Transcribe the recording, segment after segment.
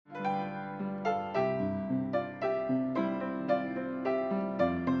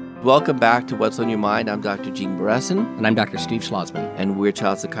Welcome back to What's on Your Mind. I'm Dr. Gene Beresin. And I'm Dr. Steve Schlossman. And we're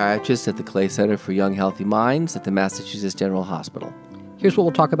child psychiatrists at the Clay Center for Young Healthy Minds at the Massachusetts General Hospital. Here's what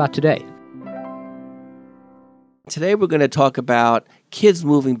we'll talk about today. Today we're going to talk about kids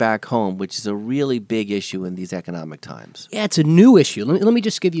moving back home, which is a really big issue in these economic times. Yeah, it's a new issue. Let me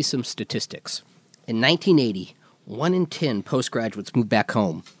just give you some statistics. In 1980, 1 in 10 postgraduates moved back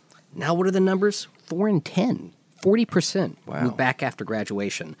home. Now what are the numbers? 4 in 10. 40% moved back after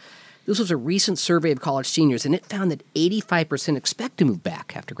graduation. This was a recent survey of college seniors, and it found that 85% expect to move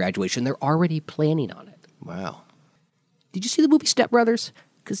back after graduation. They're already planning on it. Wow. Did you see the movie Step Brothers?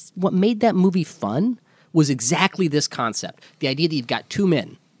 Because what made that movie fun was exactly this concept. The idea that you've got two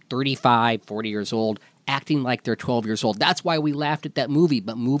men, 35, 40 years old, acting like they're 12 years old. That's why we laughed at that movie,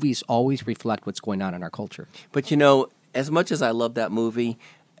 but movies always reflect what's going on in our culture. But you know, as much as I love that movie,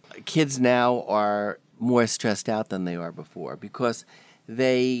 kids now are more stressed out than they are before because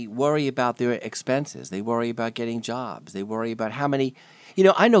they worry about their expenses. They worry about getting jobs. They worry about how many,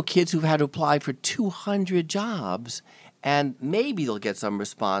 I know kids who've had to apply for 200 jobs and maybe they'll get some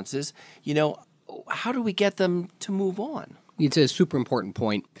responses. How do we get them to move on? It's a super important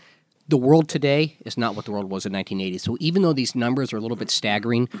point. The world today is not what the world was in 1980. So even though these numbers are a little bit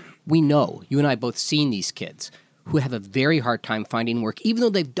staggering, we know, you and I both seen these kids who have a very hard time finding work, even though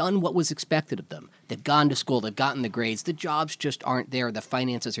they've done what was expected of them. They've gone to school, they've gotten the grades, the jobs just aren't there, the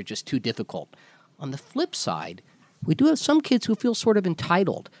finances are just too difficult. On the flip side, we do have some kids who feel sort of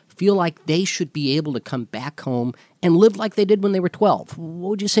entitled, feel like they should be able to come back home and live like they did when they were 12. What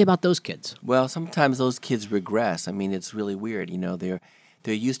would you say about those kids? Well, sometimes those kids regress. I mean, it's really weird. They're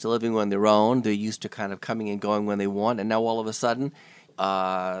used to living on their own. They're used to kind of coming and going when they want, and now all of a sudden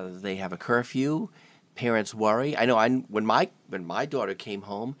they have a curfew. Parents worry. I know when my daughter came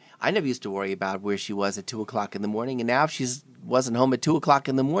home, I never used to worry about where she was at 2 o'clock in the morning. And now if she wasn't home at 2 o'clock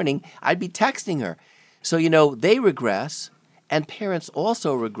in the morning, I'd be texting her. So, they regress and parents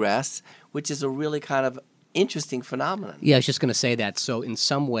also regress, which is a really kind of interesting phenomenon. Yeah, I was just going to say that. So in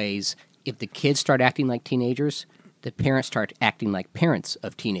some ways, if the kids start acting like teenagers, the parents start acting like parents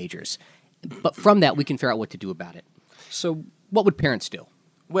of teenagers. But from that, we can figure out what to do about it. So what would parents do?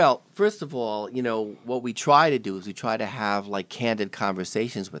 Well, first of all, what we try to do is we try to have candid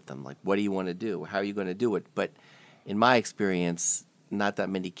conversations with them. Like, what do you want to do? How are you going to do it? But in my experience, not that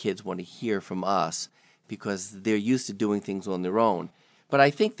many kids want to hear from us because they're used to doing things on their own. But I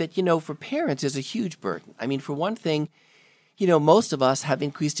think that, for parents, there's a huge burden. I mean, for one thing, most of us have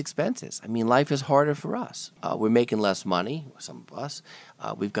increased expenses. I mean, life is harder for us. We're making less money, some of us.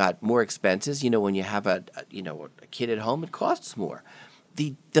 We've got more expenses. When you have a kid at home, it costs more.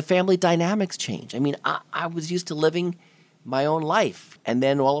 The family dynamics change. I mean, I was used to living my own life, and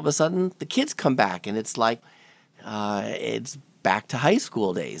then all of a sudden the kids come back, and it's like it's back to high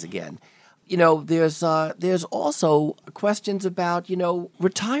school days again. There's also questions about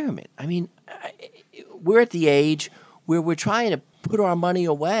retirement. I mean, we're at the age where we're trying to put our money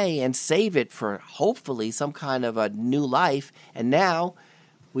away and save it for hopefully some kind of a new life, and now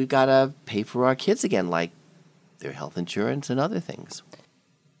we've got to pay for our kids again, like their health insurance and other things.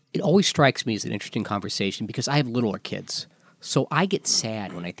 It always strikes me as an interesting conversation because I have littler kids. So I get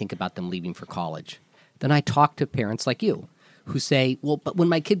sad when I think about them leaving for college. Then I talk to parents like you who say, well, but when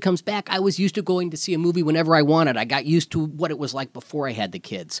my kid comes back, I was used to going to see a movie whenever I wanted. I got used to what it was like before I had the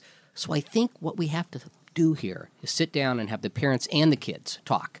kids. So I think what we have to do here is sit down and have the parents and the kids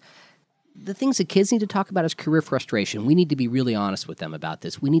talk. The things that kids need to talk about is career frustration. We need to be really honest with them about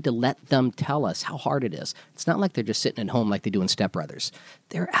this. We need to let them tell us how hard it is. It's not like they're just sitting at home like they do in Step Brothers.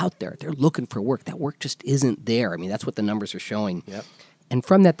 They're out there. They're looking for work. That work just isn't there. I mean, that's what the numbers are showing. Yep. And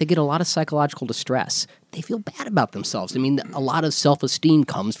from that, they get a lot of psychological distress. They feel bad about themselves. I mean, a lot of self-esteem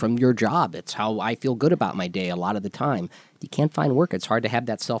comes from your job. It's how I feel good about my day a lot of the time. You can't find work. It's hard to have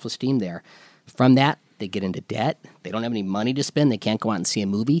that self-esteem there. From that, they get into debt. They don't have any money to spend. They can't go out and see a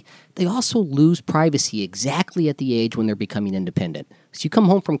movie. They also lose privacy exactly at the age when they're becoming independent. So you come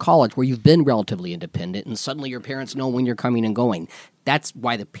home from college where you've been relatively independent, and suddenly your parents know when you're coming and going. That's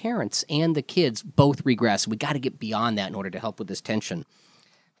why the parents and the kids both regress. We got to get beyond that in order to help with this tension.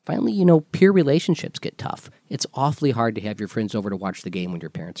 Finally, peer relationships get tough. It's awfully hard to have your friends over to watch the game when your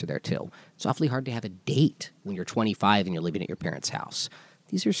parents are there too. It's awfully hard to have a date when you're 25 and you're living at your parents' house.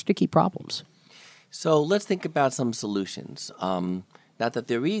 These are sticky problems. So let's think about some solutions. Not that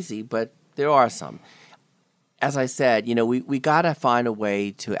they're easy, but there are some. As I said, we got to find a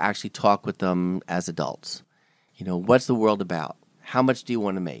way to actually talk with them as adults. What's the world about? How much do you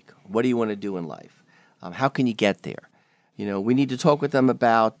want to make? What do you want to do in life? How can you get there? We need to talk with them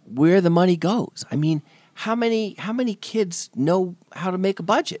about where the money goes. I mean, how many kids know how to make a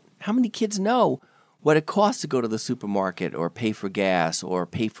budget? How many kids know what it costs to go to the supermarket or pay for gas or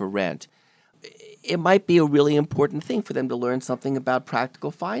pay for rent? It might be a really important thing for them to learn something about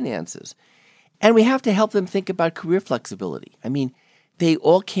practical finances. And we have to help them think about career flexibility. I mean, they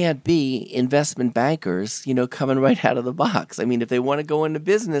all can't be investment bankers, coming right out of the box. I mean, if they want to go into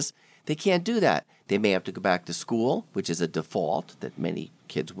business, they can't do that. They may have to go back to school, which is a default that many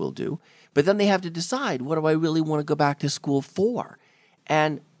kids will do. But then they have to decide, what do I really want to go back to school for?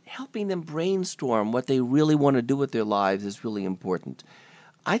 And helping them brainstorm what they really want to do with their lives is really important.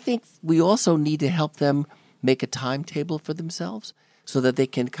 I think we also need to help them make a timetable for themselves so that they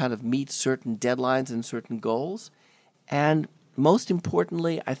can kind of meet certain deadlines and certain goals. And most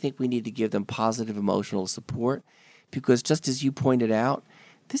importantly, I think we need to give them positive emotional support because just as you pointed out,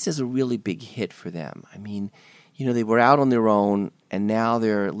 this is a really big hit for them. I mean, they were out on their own and now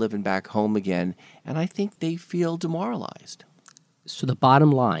they're living back home again, and I think they feel demoralized. So the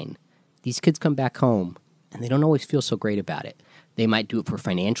bottom line, these kids come back home and they don't always feel so great about it. They might do it for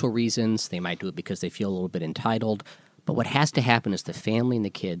financial reasons. They might do it because they feel a little bit entitled. But what has to happen is the family and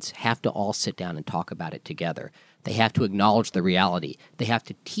the kids have to all sit down and talk about it together. They have to acknowledge the reality. They have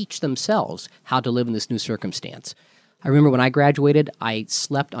to teach themselves how to live in this new circumstance. I remember when I graduated, I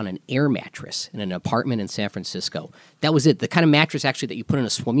slept on an air mattress in an apartment in San Francisco. That was it, the kind of mattress actually that you put in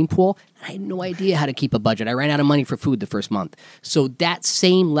a swimming pool. And I had no idea how to keep a budget. I ran out of money for food the first month. So that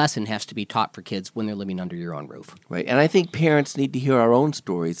same lesson has to be taught for kids when they're living under your own roof. Right, and I think parents need to hear our own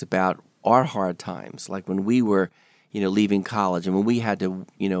stories about our hard times, like when we were leaving college and when we had to,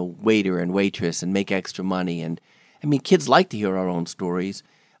 waiter and waitress and make extra money. And I mean, kids like to hear our own stories.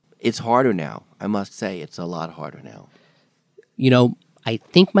 It's harder now. I must say it's a lot harder now. I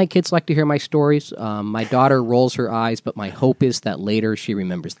think my kids like to hear my stories. My daughter rolls her eyes, but my hope is that later she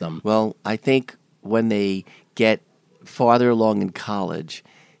remembers them. Well, I think when they get farther along in college,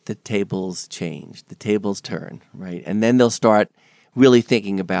 the tables change. The tables turn, right? And then they'll start really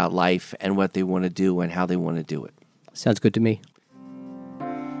thinking about life and what they want to do and how they want to do it. Sounds good to me.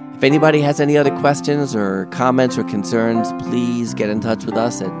 If anybody has any other questions or comments or concerns, please get in touch with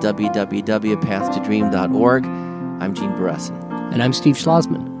us at www.pathtodream.org. I'm Gene Beresin. And I'm Steve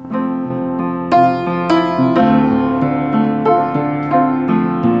Schlossman.